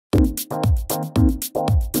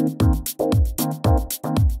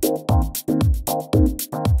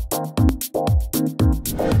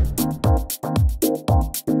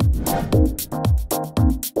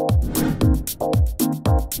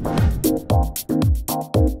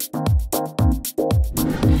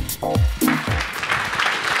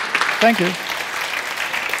Thank you.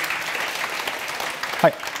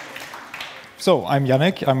 Hi. So I'm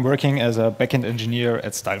Yannick. I'm working as a backend engineer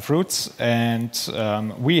at StyleFruits,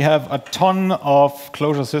 and we have a ton of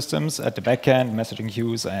Clojure systems at the backend, messaging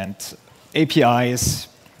queues and APIs,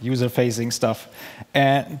 user-facing stuff.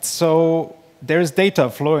 And so there's data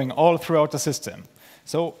flowing all throughout the system.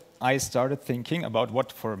 So I started thinking about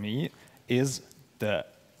what, for me, is the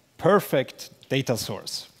perfect data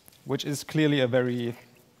source, which is clearly a very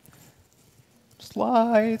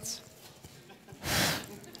slides.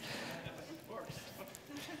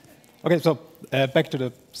 OK, so back to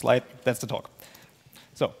the slide. That's the talk.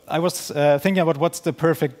 So I was thinking about what's the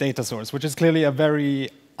perfect data source, which is clearly a very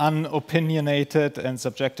unopinionated and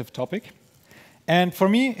subjective topic. And for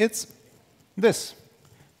me, it's this.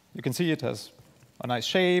 You can see it has a nice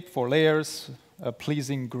shape, 4 layers, a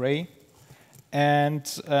pleasing gray. And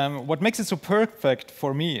what makes it so perfect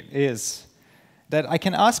for me is that I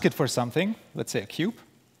can ask it for something, let's say a cube,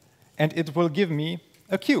 and it will give me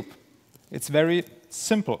a cube. It's very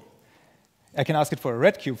simple. I can ask it for a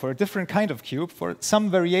red cube, for a different kind of cube, for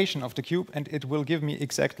some variation of the cube, and it will give me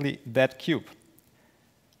exactly that cube.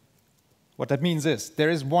 What that means is there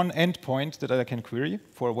is one endpoint that I can query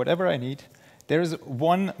for whatever I need. There is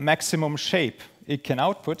one maximum shape it can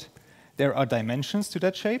output. There are dimensions to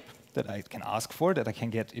that shape that I can ask for, that I can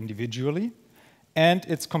get individually. And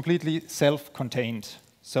it's completely self-contained.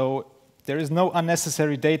 So there is no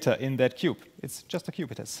unnecessary data in that cube. It's just a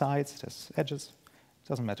cube. It has sides, it has edges. It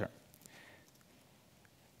doesn't matter.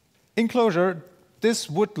 In Clojure, this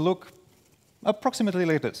would look approximately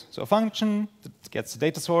like this. So a function that gets a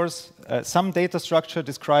data source, some data structure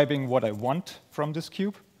describing what I want from this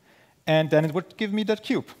cube, and then it would give me that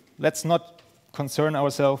cube. Let's not concern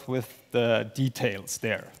ourselves with the details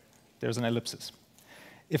there. There's an ellipsis.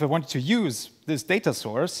 If I wanted to use this data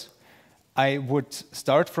source, I would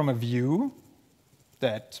start from a view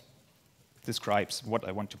that describes what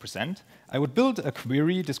I want to present. I would build a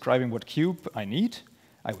query describing what cube I need.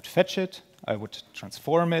 I would fetch it, I would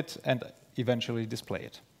transform it, and eventually display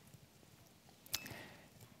it.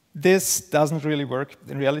 This doesn't really work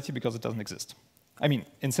in reality because it doesn't exist. I mean,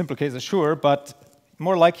 in simple cases, sure, but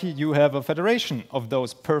more likely you have a federation of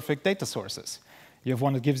those perfect data sources. You have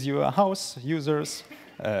one that gives you a house, users,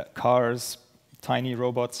 cars, tiny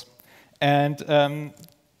robots. And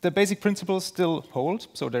the basic principles still hold.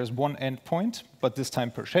 So there's one endpoint, but this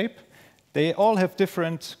time per shape. They all have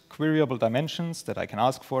different queryable dimensions that I can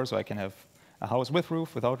ask for. So I can have a house with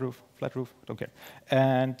roof, without roof, flat roof, don't care.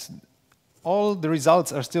 And all the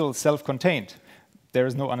results are still self-contained. There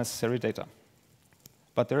is no unnecessary data.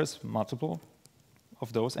 But there is multiple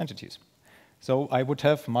of those entities. So I would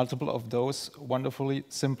have multiple of those wonderfully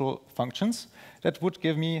simple functions that would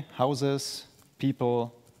give me houses,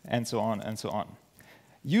 people, and so on and so on.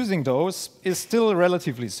 Using those is still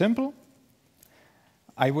relatively simple.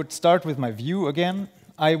 I would start with my view again.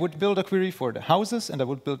 I would build a query for the houses, and I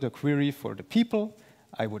would build a query for the people.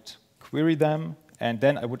 I would query them, and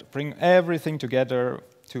then I would bring everything together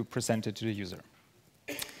to present it to the user.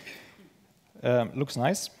 Looks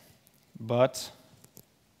nice, but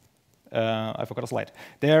I forgot a slide.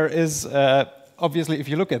 There is, obviously, if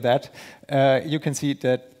you look at that, you can see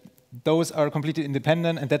that those are completely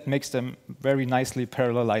independent, and that makes them very nicely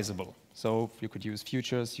parallelizable. So you could use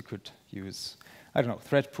futures, you could use, I don't know,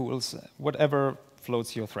 thread pools, whatever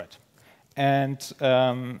floats your thread. And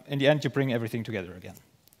in the end, you bring everything together again.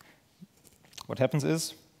 What happens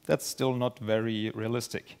is that's still not very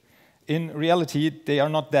realistic. In reality, they are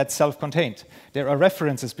not that self-contained. There are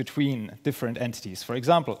references between different entities. For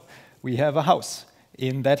example, we have a house.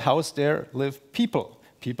 In that house, there live people.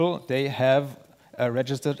 People, they have a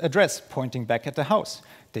registered address pointing back at the house.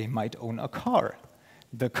 They might own a car.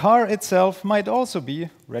 The car itself might also be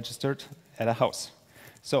registered at a house.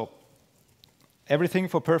 So everything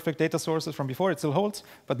for perfect data sources from before, it still holds,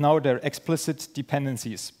 but now there are explicit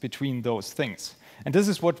dependencies between those things. And this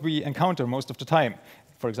is what we encounter most of the time,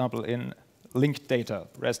 for example, in linked data,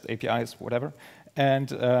 REST APIs, whatever.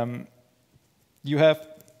 And you have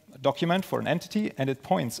a document for an entity, and it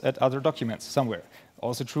points at other documents somewhere.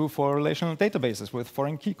 Also true for relational databases with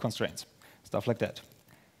foreign key constraints, stuff like that.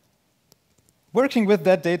 Working with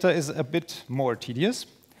that data is a bit more tedious,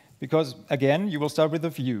 because, again, you will start with a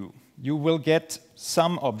view. You will get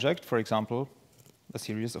some object, for example, a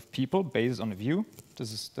series of people based on a view.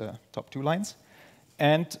 This is the top 2 lines.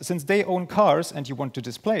 And since they own cars and you want to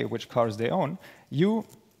display which cars they own, you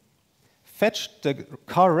fetch the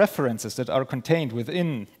car references that are contained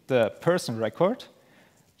within the person record.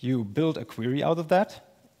 You build a query out of that,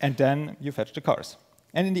 and then you fetch the cars.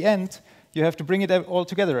 And in the end, you have to bring it all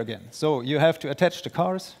together again. So you have to attach the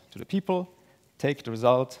cars to the people, take the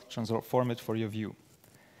result, transform it for your view.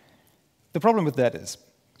 The problem with that is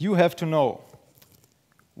you have to know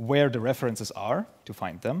where the references are to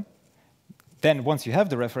find them. Then once you have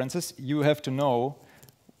the references, you have to know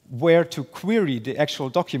where to query the actual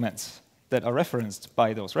documents that are referenced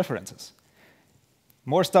by those references.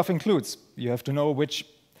 More stuff includes, you have to know which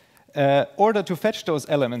order to fetch those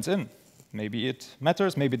elements in. Maybe it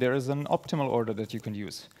matters, maybe there is an optimal order that you can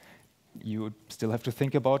use. You still have to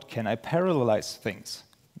think about, can I parallelize things?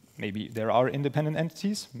 Maybe there are independent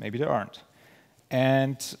entities, maybe there aren't.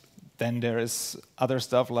 And then there is other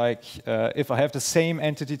stuff like, if I have the same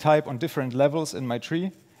entity type on different levels in my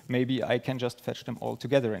tree, maybe I can just fetch them all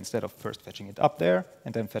together instead of first fetching it up there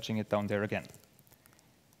and then fetching it down there again.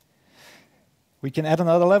 We can add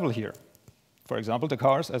another level here. For example, the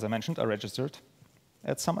cars, as I mentioned, are registered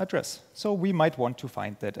at some address. So we might want to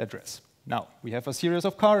find that address. Now, we have a series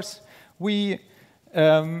of cars. We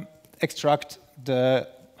extract the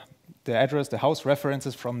address, the house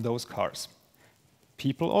references from those cars.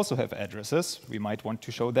 People also have addresses. We might want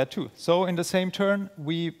to show that too. So in the same turn,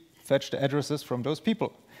 we fetch the addresses from those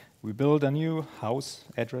people. We build a new house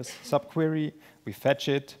address subquery. We fetch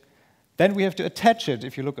it. Then we have to attach it.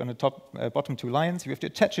 If you look on the bottom two lines, we have to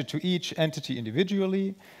attach it to each entity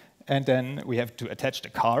individually. And then we have to attach the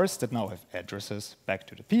cars that now have addresses back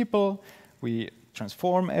to the people. We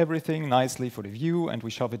transform everything nicely for the view, and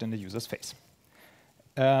we shove it in the user's face.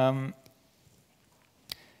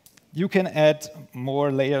 You can add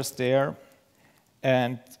more layers there,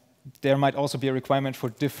 and there might also be a requirement for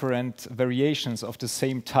different variations of the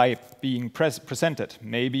same type being presented.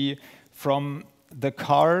 Maybe from the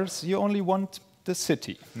cars, you only want the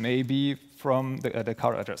city. Maybe from the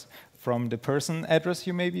car address. From the person address,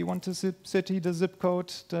 you maybe want the city, the zip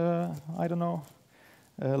code, the, I don't know,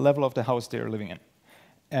 level of the house they're living in.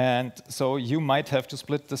 And so you might have to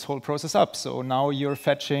split this whole process up. So now you're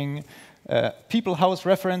fetching people house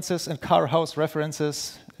references and car house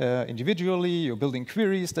references individually. You're building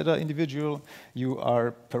queries that are individual. You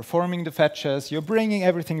are performing the fetches. You're bringing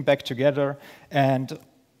everything back together. And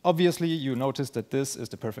obviously, you notice that this is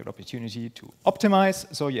the perfect opportunity to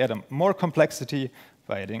optimize. So you add more complexity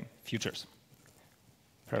by adding features,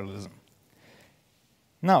 parallelism.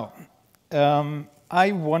 Now,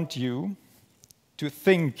 I want you to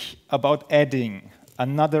think about adding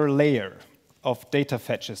another layer of data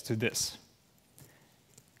fetches to this.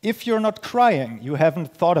 If you're not crying, you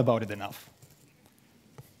haven't thought about it enough.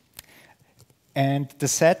 And the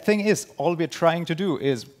sad thing is, all we're trying to do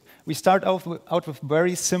is we start out with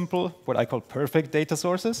very simple, what I call perfect data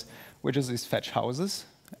sources, which is these fetch houses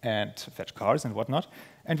and fetch cars and whatnot.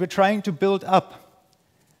 And we're trying to build up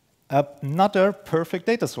another perfect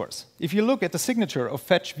data source. If you look at the signature of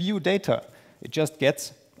fetch view data, it just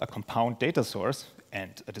gets a compound data source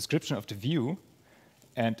and a description of the view,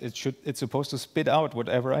 and it's supposed to spit out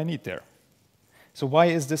whatever I need there. So why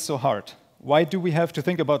is this so hard? Why do we have to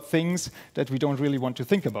think about things that we don't really want to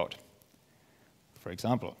think about? For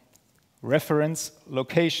example, reference,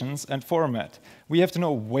 locations, and format. We have to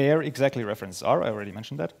know where exactly references are, I already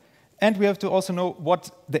mentioned that, and we have to also know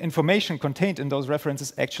what the information contained in those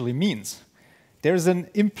references actually means. There's an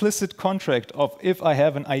implicit contract of if I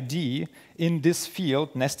have an ID in this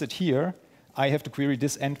field nested here, I have to query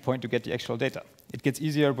this endpoint to get the actual data. It gets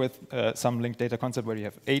easier with some linked data concept where you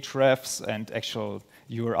have hrefs and actual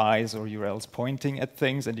URIs or URLs pointing at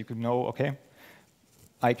things, and you could know, okay,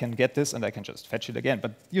 I can get this and I can just fetch it again.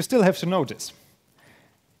 But you still have to know this.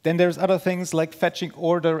 Then there's other things like fetching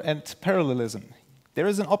order and parallelism. There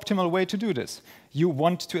is an optimal way to do this. You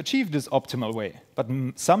want to achieve this optimal way, but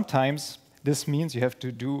sometimes this means you have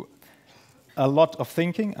to do a lot of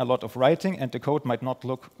thinking, a lot of writing, and the code might not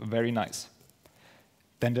look very nice.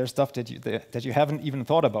 Then there's stuff that you haven't even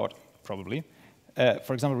thought about, probably.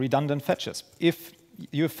 For example, redundant fetches. If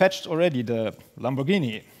you fetched already the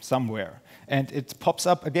Lamborghini somewhere, and it pops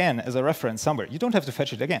up again as a reference somewhere, you don't have to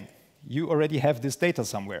fetch it again. You already have this data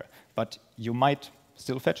somewhere, but you might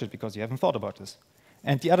still fetch it because you haven't thought about this.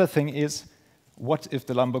 And the other thing is, what if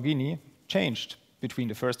the Lamborghini changed between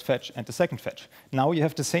the first fetch and the second fetch? Now you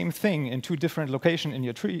have the same thing in two different locations in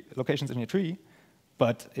your tree,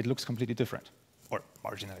 but it looks completely different, or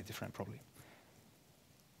marginally different, probably.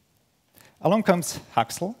 Along comes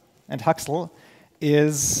Haxl, and Haxl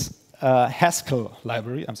is a Haskell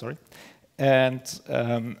library, and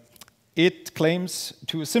it claims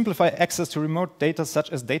to simplify access to remote data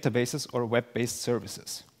such as databases or web-based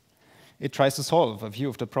services. It tries to solve a few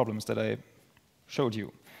of the problems that I showed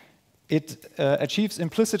you. It achieves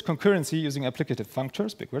implicit concurrency using applicative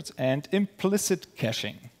functors, big words, and implicit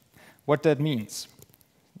caching. What that means,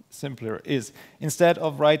 simpler, is instead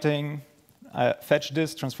of writing fetch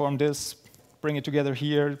this, transform this, bring it together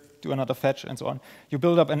here, do another fetch, and so on, you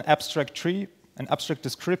build up an abstract tree, an abstract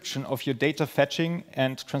description of your data fetching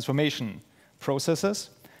and transformation processes.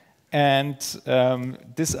 And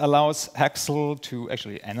this allows Haxl to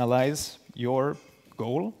actually analyze your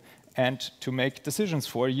goal and to make decisions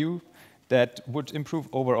for you that would improve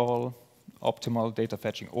overall optimal data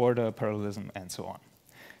fetching order, parallelism, and so on.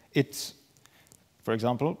 It, for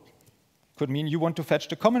example, could mean you want to fetch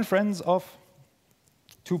the common friends of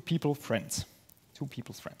two people's friends.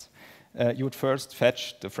 You would first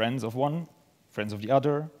fetch the friends of one, friends of the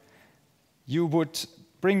other. You would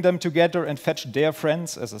bring them together and fetch their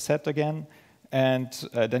friends as a set again, and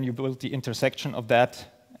then you build the intersection of that,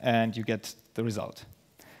 and you get the result.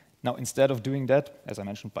 Now, instead of doing that, as I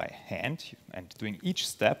mentioned, by hand, and doing each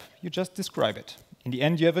step, you just describe it. In the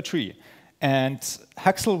end, you have a tree. And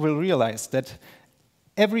Haxl will realize that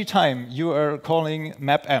every time you are calling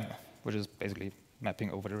mapM, which is basically mapping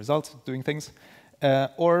over the results, doing things,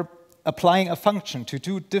 or applying a function to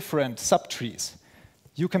two different subtrees,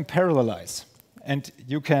 you can parallelize. And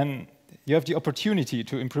you have the opportunity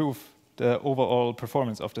to improve the overall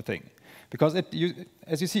performance of the thing. Because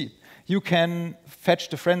as you see, you can fetch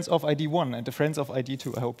the friends of ID1 and the friends of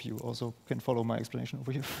ID2. I hope you also can follow my explanation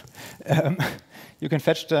over here. You can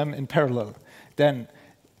fetch them in parallel. Then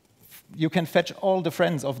you can fetch all the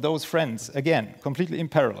friends of those friends, again, completely in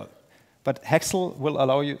parallel. But Haxl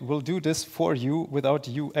will do this for you without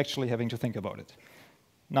you actually having to think about it.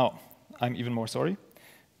 Now, I'm even more sorry.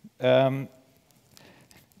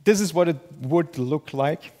 This is what it would look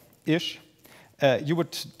like-ish. You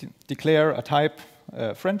would declare a type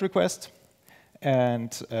friend request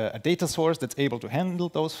and a data source that's able to handle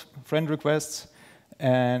those friend requests.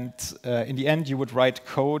 And in the end, you would write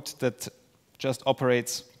code that just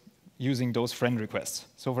operates using those friend requests.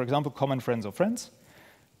 So for example, common friends of friends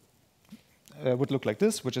would look like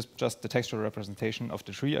this, which is just the textual representation of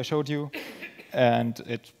the tree I showed you. And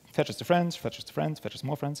it fetches the friends, fetches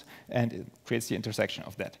more friends, and it creates the intersection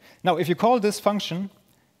of that. Now, if you call this function,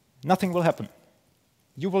 nothing will happen.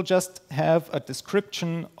 You will just have a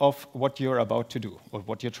description of what you're about to do, or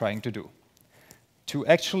what you're trying to do. To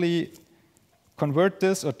actually convert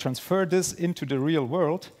this or transfer this into the real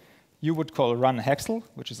world, you would call run Haxl,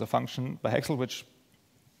 which is a function by Haxl which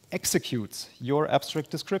executes your abstract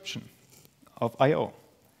description of I/O.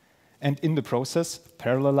 And in the process,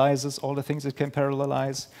 parallelizes all the things it can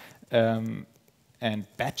parallelize, and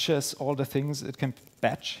batches all the things it can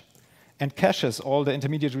batch, and caches all the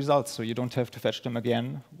intermediate results, so you don't have to fetch them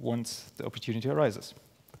again once the opportunity arises.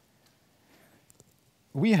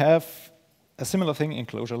 We have a similar thing in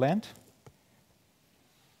Clojure land.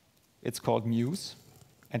 It's called Muse,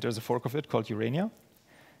 and there's a fork of it called Urania.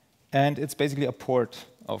 And it's basically a port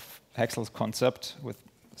of Haxl's concept with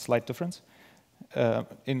slight difference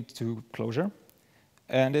into Clojure.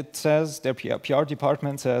 And it says, their PR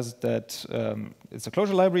department says that it's a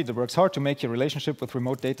Clojure library that works hard to make your relationship with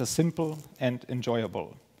remote data simple and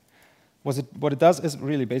enjoyable. What it does is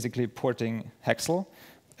really basically porting Haxl.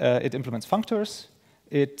 It implements functors.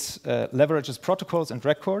 It leverages protocols and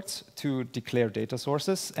records to declare data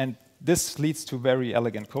sources. And this leads to very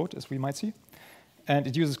elegant code, as we might see. And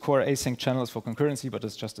it uses core async channels for concurrency, but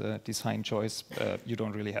it's just a design choice. You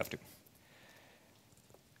don't really have to.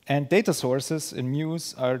 And data sources in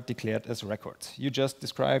Muse are declared as records. You just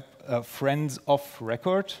describe a friends of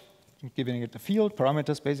record, giving it a field,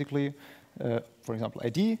 parameters basically, for example,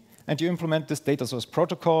 ID, and you implement this data source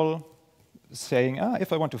protocol saying,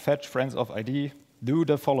 if I want to fetch friends of ID, do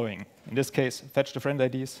the following. In this case, fetch the friend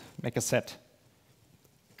IDs, make a set.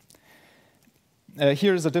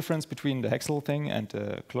 Here is a difference between the Haxl thing and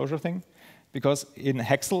the Clojure thing. Because in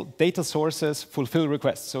Haxl, data sources fulfill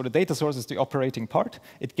requests. So the data source is the operating part.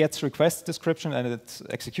 It gets request description and it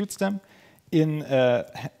executes them. In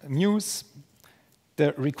Muse,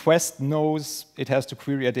 the request knows it has to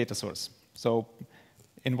query a data source. So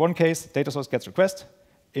in one case, data source gets request.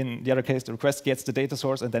 In the other case, the request gets the data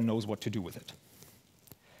source and then knows what to do with it.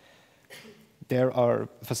 There are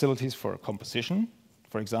facilities for composition.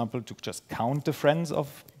 For example, to just count the friends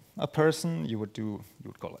of a person, you would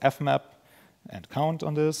call fmap and count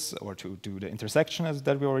on this, or to do the intersection as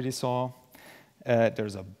that we already saw.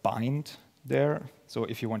 There's a bind there. So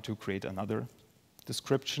if you want to create another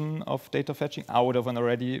description of data fetching out of an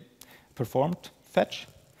already performed fetch,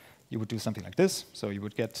 you would do something like this. So you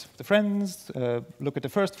would get the friends, look at the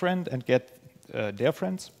first friend, and get their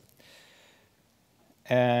friends.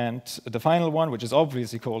 And the final one, which is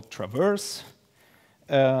obviously called traverse,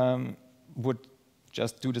 would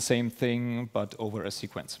just do the same thing, but over a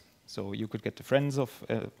sequence. So you could get the friends of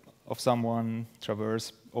someone,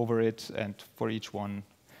 traverse over it, and for each one,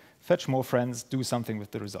 fetch more friends, do something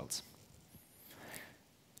with the results.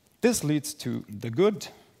 This leads to the good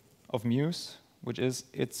of Muse, which is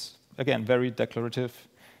it's, again, very declarative.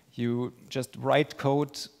 You just write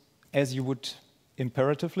code as you would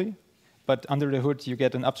imperatively, but under the hood, you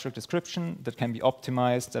get an abstract description that can be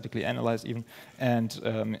optimized, statically analyzed even,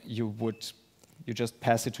 and you just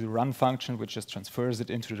pass it to the run function, which just transfers it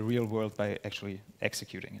into the real world by actually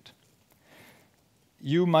executing it.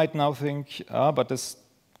 You might now think, but this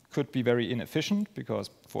could be very inefficient, because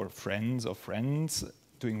for friends of friends,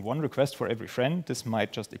 doing one request for every friend, this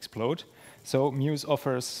might just explode. So Muse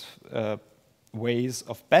offers ways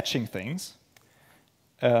of batching things.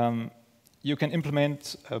 You can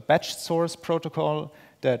implement a batch source protocol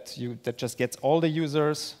that just gets all the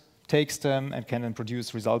users, takes them, and can then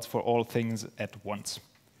produce results for all things at once.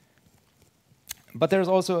 But there's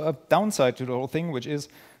also a downside to the whole thing, which is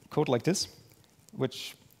code like this,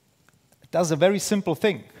 which does a very simple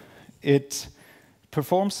thing. It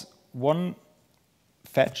performs one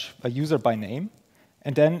fetch, a user by name,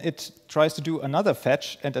 and then it tries to do another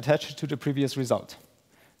fetch and attach it to the previous result.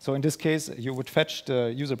 So in this case, you would fetch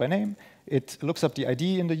the user by name, it looks up the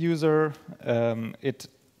ID in the user, it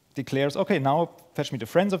declares, OK, now fetch me the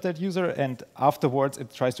friends of that user, and afterwards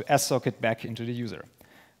it tries to assoc it back into the user.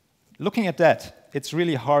 Looking at that, it's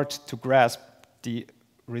really hard to grasp the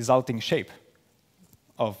resulting shape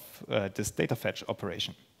of this data fetch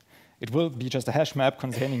operation. It will be just a hash map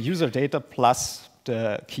containing user data plus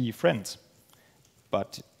the key friends.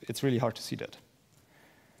 But it's really hard to see that,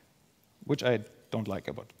 which I don't like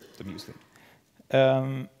about the Muse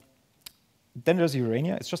thing. Then there's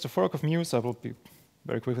Urania. It's just a fork of Muse. I will be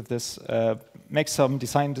very quick with this. Make some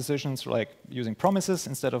design decisions, like using promises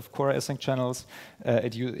instead of core async channels.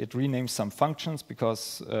 It renames some functions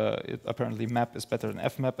because apparently map is better than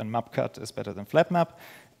fmap and mapcut is better than flatmap.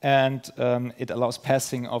 And it allows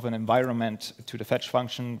passing of an environment to the fetch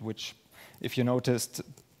function, which, if you noticed,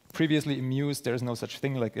 previously in Muse, there's no such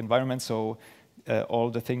thing like environment, so all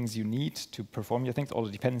the things you need to perform your things, all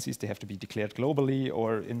the dependencies, they have to be declared globally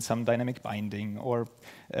or in some dynamic binding or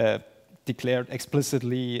declared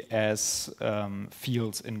explicitly as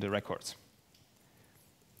fields in the records.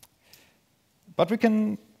 But we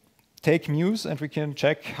can take Muse and we can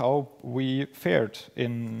check how we fared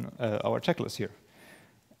in our checklist here.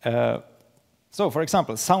 So, for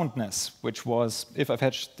example, soundness, which was if I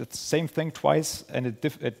fetched the same thing twice and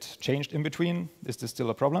it changed in between, is this still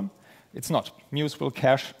a problem? It's not. Muse will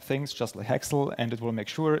cache things just like Haxl, and it will make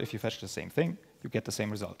sure if you fetch the same thing, you get the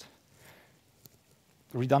same result.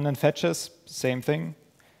 Redundant fetches, same thing.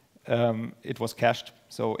 It was cached,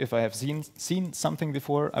 so if I have seen something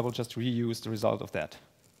before, I will just reuse the result of that.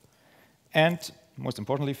 And most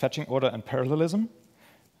importantly, fetching order and parallelism.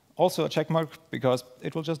 Also a check mark, because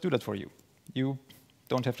it will just do that for you. You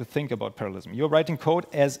don't have to think about parallelism. You're writing code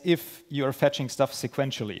as if you're fetching stuff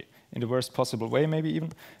sequentially, in the worst possible way, maybe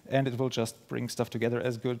even, and it will just bring stuff together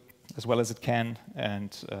as well as it can,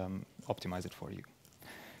 and optimize it for you.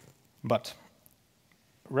 But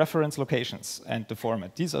reference locations and the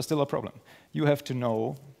format, these are still a problem. You have to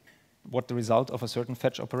know what the result of a certain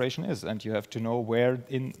fetch operation is, and you have to know where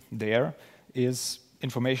in there is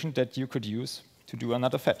information that you could use to do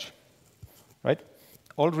another fetch, right?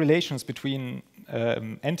 All relations between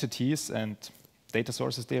entities and data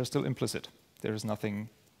sources, they are still implicit. There is nothing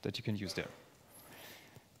that you can use there.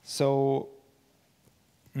 So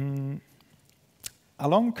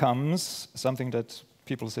along comes something that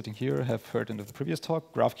people sitting here have heard in the previous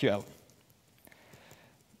talk, GraphQL.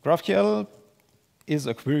 GraphQL is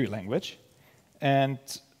a query language, and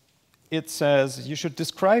it says you should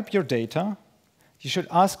describe your data, you should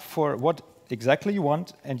ask for what exactly you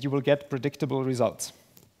want, and you will get predictable results.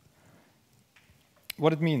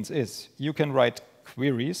 What it means is you can write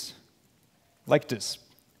queries like this,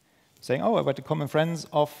 saying, oh, I want the common friends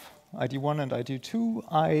of ID1 and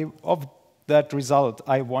ID2. Of that result,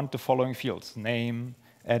 I want the following fields: name,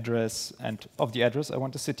 address, and of the address, I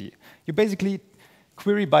want the city. You basically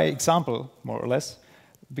query by example, more or less,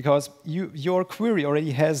 because your query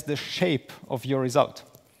already has the shape of your result.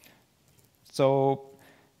 So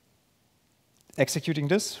executing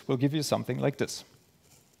this will give you something like this.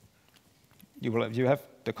 You have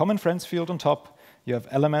the common friends field on top. You have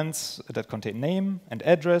elements that contain name and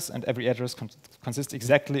address, and every address consists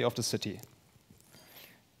exactly of the city.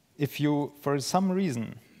 If you, for some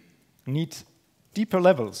reason, need deeper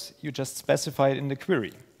levels, you just specify it in the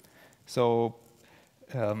query. So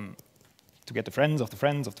to get the friends of the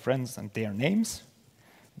friends of the friends and their names,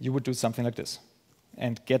 you would do something like this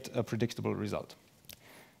and get a predictable result.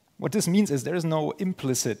 What this means is there is no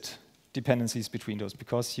implicit dependencies between those,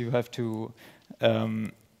 because you have to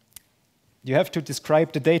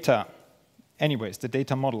describe the data anyways, the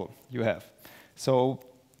data model you have. So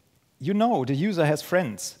you know the user has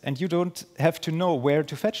friends, and you don't have to know where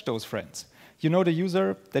to fetch those friends. You know the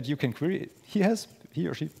user that you can query. He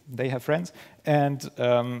or she, they have friends, and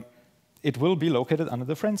it will be located under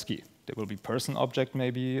the friends key. There will be person object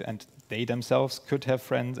maybe, and they themselves could have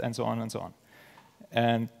friends, and so on and so on.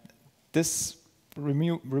 And this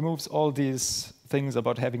removes all these things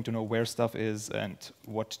about having to know where stuff is and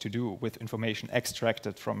what to do with information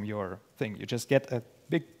extracted from your thing. You just get a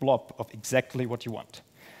big blob of exactly what you want.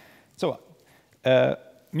 So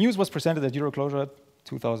Muse was presented at Clojure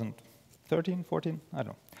 2013, 14, I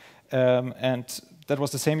don't know. And that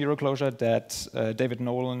was the same Clojure that David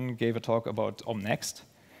Nolan gave a talk about Omnext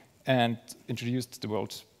and introduced the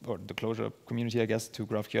world, or the Clojure community, I guess, to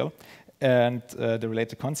GraphQL and the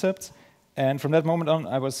related concepts. And from that moment on,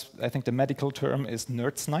 I think the medical term is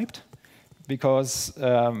nerd-sniped, because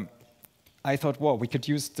I thought, well, we could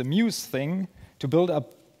use the Muse thing to build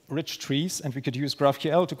up rich trees, and we could use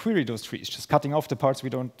GraphQL to query those trees, just cutting off the parts we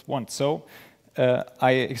don't want. So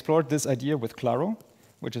I explored this idea with Claro,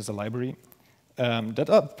 which is a library that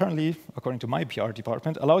apparently, according to my PR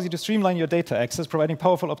department, allows you to streamline your data access, providing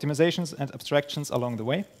powerful optimizations and abstractions along the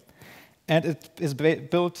way. And it is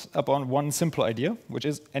built upon one simple idea, which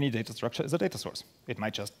is any data structure is a data source. It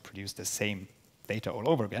might just produce the same data all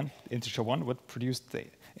over again. Integer 1 would produce the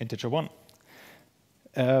integer 1.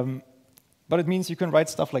 But it means you can write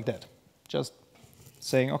stuff like that. Just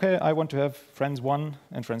saying, OK, I want to have friends 1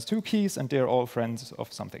 and friends 2 keys, and they're all friends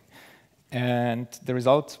of something. And the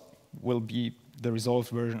result will be the resolved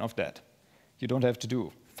version of that. You don't have to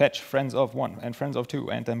do fetch friends of 1 and friends of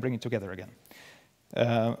 2 and then bring it together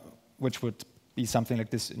again. Which would be something like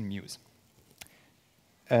this in Muse.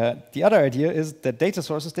 The other idea is that data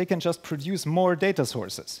sources, they can just produce more data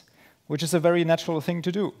sources, which is a very natural thing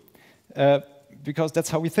to do, because that's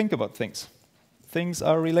how we think about things. Things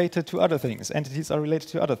are related to other things. Entities are related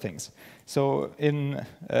to other things. So in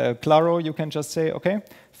Claro, you can just say, OK,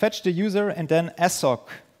 fetch the user and then assoc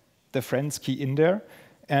the friends key in there,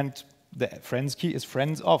 and the friends key is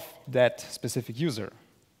friends of that specific user.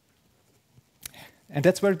 And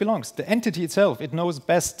that's where it belongs. The entity itself, it knows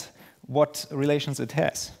best what relations it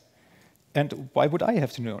has. And why would I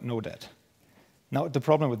have to know that? Now, the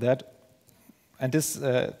problem with that, and this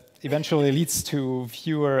eventually leads to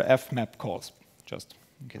fewer fmap calls, just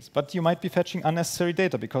in case. But you might be fetching unnecessary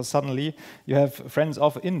data, because suddenly you have friends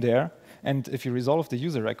of in there, and if you resolve the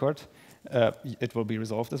user record, it will be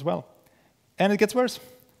resolved as well. And it gets worse,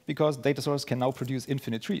 because data sources can now produce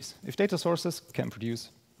infinite trees. If data sources can produce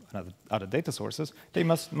other data sources, they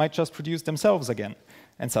might just produce themselves again.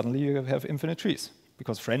 And suddenly you have infinite trees,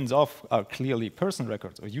 because friends of are clearly person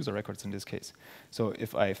records, or user records in this case. So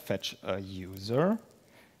if I fetch a user,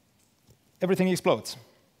 everything explodes.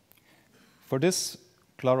 For this,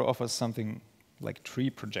 Claro offers something like tree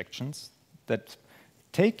projections that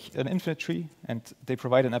take an infinite tree, and they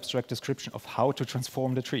provide an abstract description of how to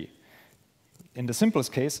transform the tree. In the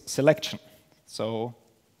simplest case, selection. So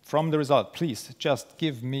from the result, please just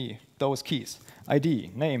give me those keys.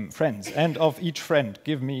 ID, name, friends, and of each friend,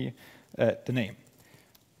 give me the name.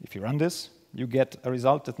 If you run this, you get a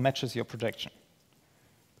result that matches your projection.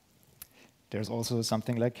 There's also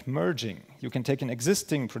something like merging. You can take an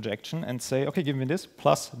existing projection and say, OK, give me this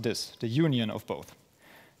plus this, the union of both.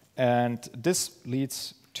 And this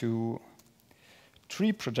leads to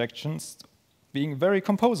tree projections being very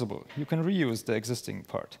composable. You can reuse the existing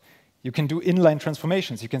part. You can do inline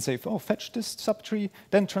transformations. You can say, oh, fetch this subtree,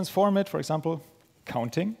 then transform it, for example,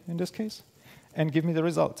 counting in this case, and give me the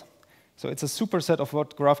result. So it's a superset of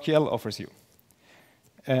what GraphQL offers you.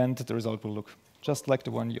 And the result will look just like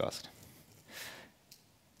the one you asked.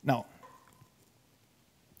 Now,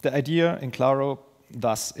 the idea in Claro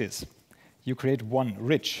thus is, you create one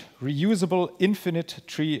rich, reusable, infinite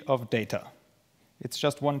tree of data. It's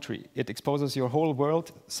just one tree. It exposes your whole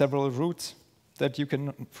world, several routes that you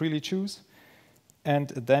can freely choose, and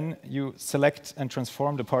then you select and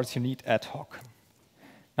transform the parts you need ad hoc.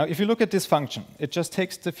 Now, if you look at this function, it just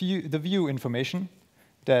takes the view information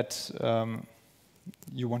that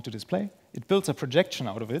you want to display. It builds a projection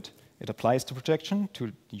out of it. It applies the projection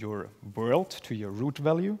to your world, to your root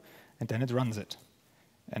value, and then it runs it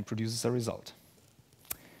and produces a result.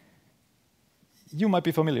 You might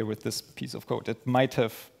be familiar with this piece of code. It might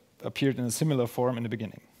have appeared in a similar form in the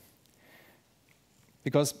beginning.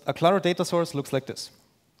 Because a Claro data source looks like this.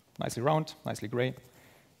 Nicely round, nicely gray.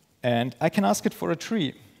 And I can ask it for a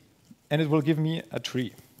tree, and it will give me a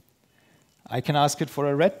tree. I can ask it for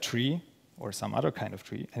a red tree or some other kind of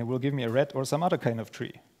tree, and it will give me a red or some other kind of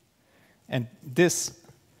tree. And this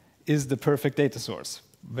is the perfect data source,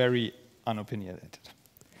 very unopinionated.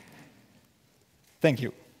 Thank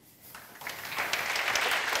you.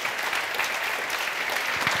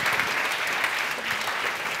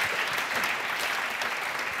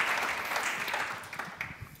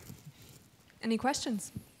 Any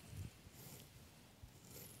questions?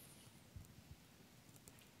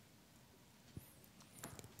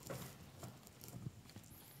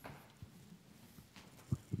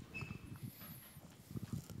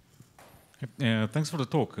 Thanks for the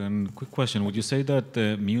talk. And quick question: would you say that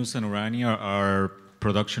Muse and Orania are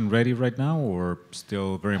production ready right now, or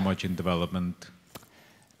still very much in development?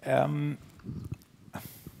 I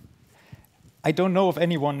don't know of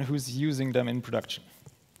anyone who's using them in production.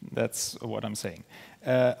 That's what I'm saying.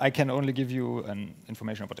 I can only give you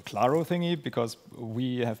information about the Claro thingy, because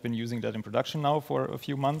we have been using that in production now for a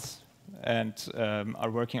few months, and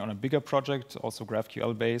are working on a bigger project, also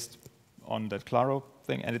GraphQL based, on that Claro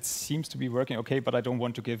thing, and it seems to be working okay, but I don't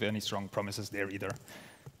want to give any strong promises there either.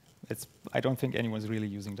 I don't think anyone's really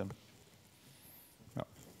using them. No.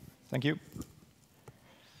 Thank you.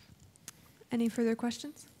 Any further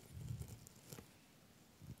questions?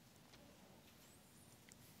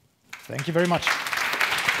 Thank you very much.